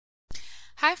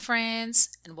Hi, friends,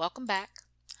 and welcome back.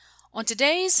 On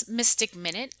today's Mystic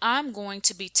Minute, I'm going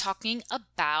to be talking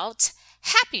about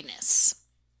happiness.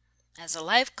 As a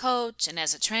life coach and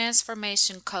as a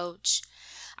transformation coach,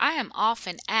 I am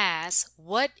often asked,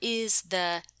 what is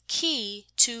the key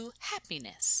to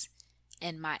happiness?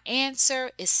 And my answer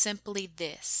is simply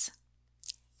this: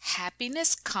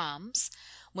 happiness comes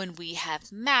when we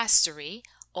have mastery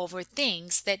over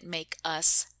things that make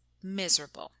us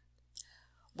miserable.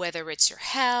 Whether it's your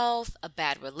health, a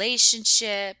bad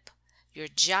relationship, your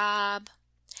job,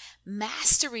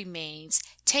 mastery means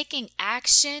taking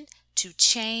action to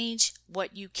change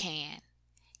what you can,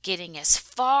 getting as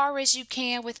far as you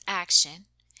can with action,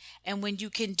 and when you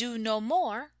can do no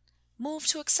more, move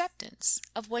to acceptance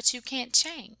of what you can't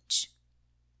change.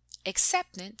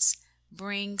 Acceptance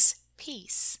brings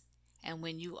peace, and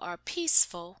when you are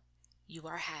peaceful, you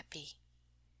are happy.